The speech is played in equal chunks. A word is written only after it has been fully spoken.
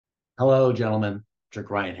Hello, gentlemen. Patrick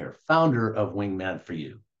Ryan here, founder of Wingman For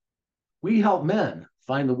You. We help men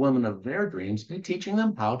find the woman of their dreams by teaching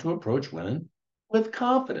them how to approach women with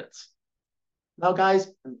confidence. Now, guys,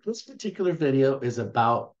 this particular video is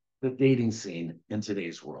about the dating scene in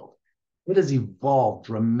today's world. It has evolved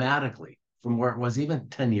dramatically from where it was even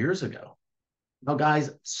 10 years ago. Now, guys,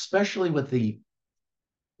 especially with the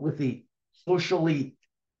socially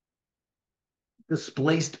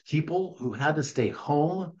displaced people who had to stay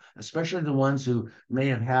home, especially the ones who may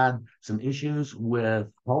have had some issues with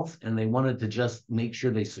health and they wanted to just make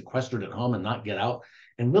sure they sequestered at home and not get out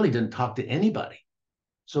and really didn't talk to anybody.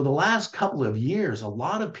 So the last couple of years, a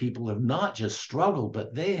lot of people have not just struggled,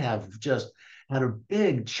 but they have just had a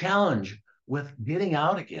big challenge with getting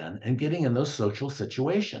out again and getting in those social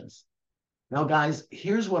situations. Now, guys,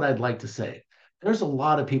 here's what I'd like to say. There's a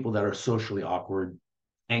lot of people that are socially awkward,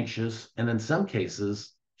 anxious, and in some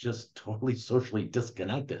cases, just totally socially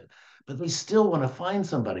disconnected. But they still want to find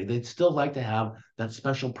somebody. They'd still like to have that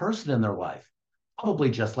special person in their life, probably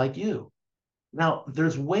just like you. Now,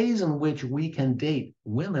 there's ways in which we can date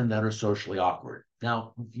women that are socially awkward.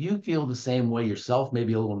 Now, if you feel the same way yourself,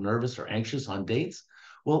 maybe a little nervous or anxious on dates,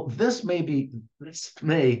 well, this may be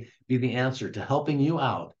the answer to helping you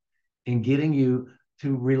out in getting you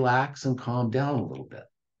to relax and calm down a little bit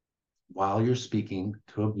while you're speaking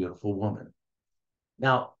to a beautiful woman.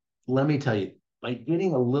 Now, let me tell you, by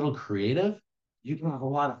getting a little creative, you can have a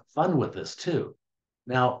lot of fun with this too.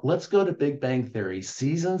 Now, let's go to Big Bang Theory,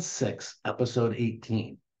 season 6, episode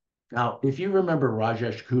 18. Now, if you remember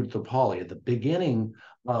Rajesh Kutapalli at the beginning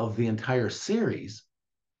of the entire series,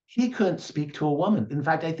 he couldn't speak to a woman. In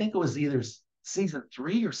fact, I think it was either season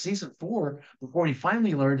 3 or season 4 before he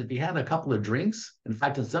finally learned if he had a couple of drinks, in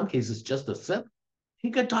fact, in some cases, just a sip, he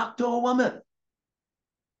could talk to a woman.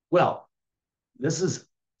 Well, this is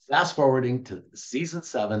fast forwarding to season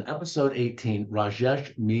 7, episode 18.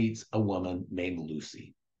 Rajesh meets a woman named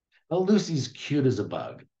Lucy. Now, Lucy's cute as a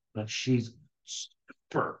bug, but she's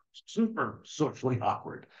super socially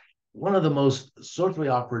awkward. One of the most socially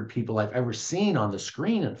awkward people I've ever seen on the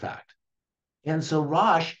screen, in fact. And so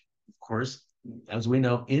Raj, of course, as we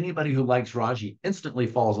know, anybody who likes Raj, he instantly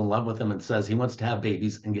falls in love with him and says he wants to have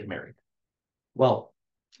babies and get married. Well,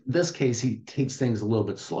 in this case, he takes things a little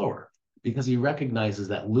bit slower because he recognizes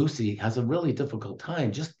that Lucy has a really difficult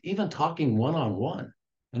time just even talking one-on-one.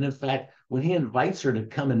 And in fact, when he invites her to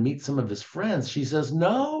come and meet some of his friends, she says,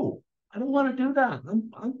 no, I don't want to do that.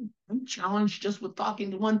 I'm challenged just with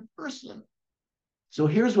talking to one person. So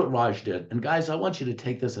here's what Raj did. And guys, I want you to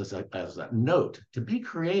take this as a note to be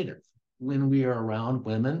creative when we are around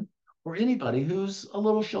women or anybody who's a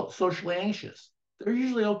little socially anxious. They're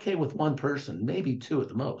usually okay with one person, maybe two at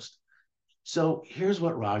the most. So here's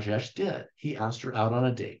what Rajesh did. He asked her out on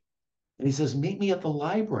a date. And he says, meet me at the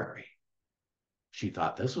library. She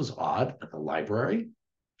thought this was odd, at the library.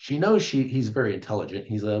 She knows he's very intelligent.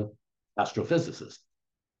 He's a astrophysicist.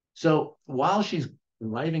 So while she's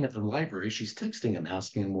arriving at the library, she's texting him,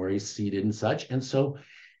 asking him where he's seated and such. And so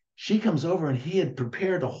she comes over and he had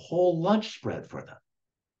prepared a whole lunch spread for them.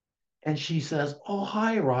 And she says, oh,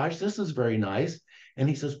 hi, Raj, this is very nice. And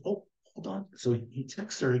he says, oh, hold on. So he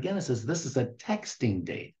texts her again and says, this is a texting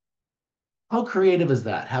date. How creative is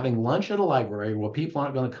that? Having lunch at a library where people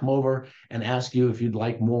aren't going to come over and ask you if you'd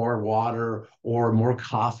like more water or more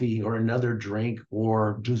coffee or another drink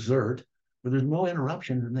or dessert, where there's no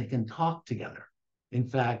interruption and they can talk together. In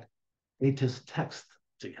fact, they just text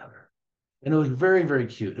together. And it was very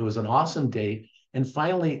cute. It was an awesome date. And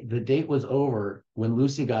finally, the date was over when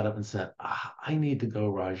Lucy got up and said, I need to go,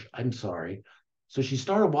 Raj. I'm sorry. So she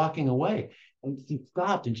started walking away and she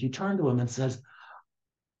stopped and she turned to him and says,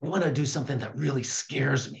 I want to do something that really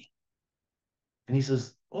scares me. And he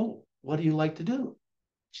says, oh, what do you like to do?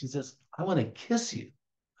 She says, I want to kiss you.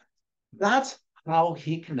 That's how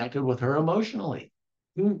he connected with her emotionally.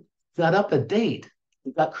 He set up a date,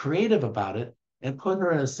 he got creative about it, and put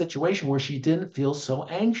her in a situation where she didn't feel so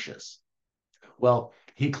anxious. Well,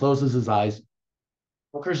 he closes his eyes,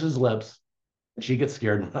 puckers his lips, and she gets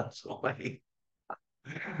scared and runs away.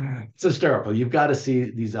 It's hysterical. You've got to see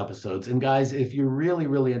these episodes. And guys, if you're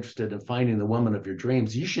really interested in finding the woman of your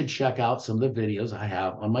dreams, you should check out some of the videos I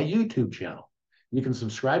have on my YouTube channel. You can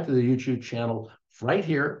subscribe to the YouTube channel right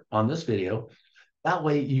here on this video. That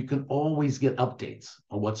way you can always get updates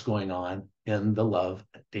on what's going on in the love,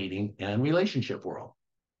 dating, and relationship world.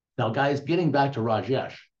 Now, guys, getting back to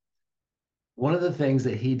Rajesh, one of the things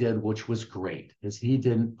that he did, which was great, is he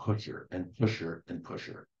didn't push her and push her and push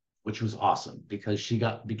her, which was awesome because she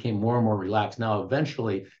became more and more relaxed. Now,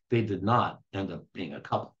 eventually, they did not end up being a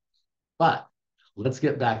couple. But let's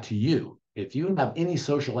get back to you. If you have any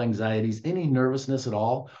social anxieties, any nervousness at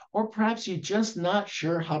all, or perhaps you're just not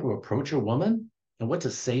sure how to approach a woman and what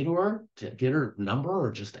to say to her to get her number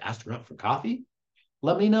or just ask her out for coffee,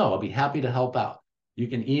 let me know. I'll be happy to help out. You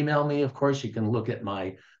can email me. Of course, you can look at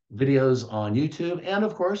my videos on YouTube. And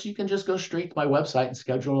of course, you can just go straight to my website and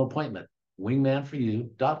schedule an appointment,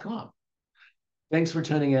 wingmanforyou.com. Thanks for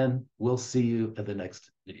tuning in. We'll see you at the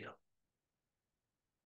next video.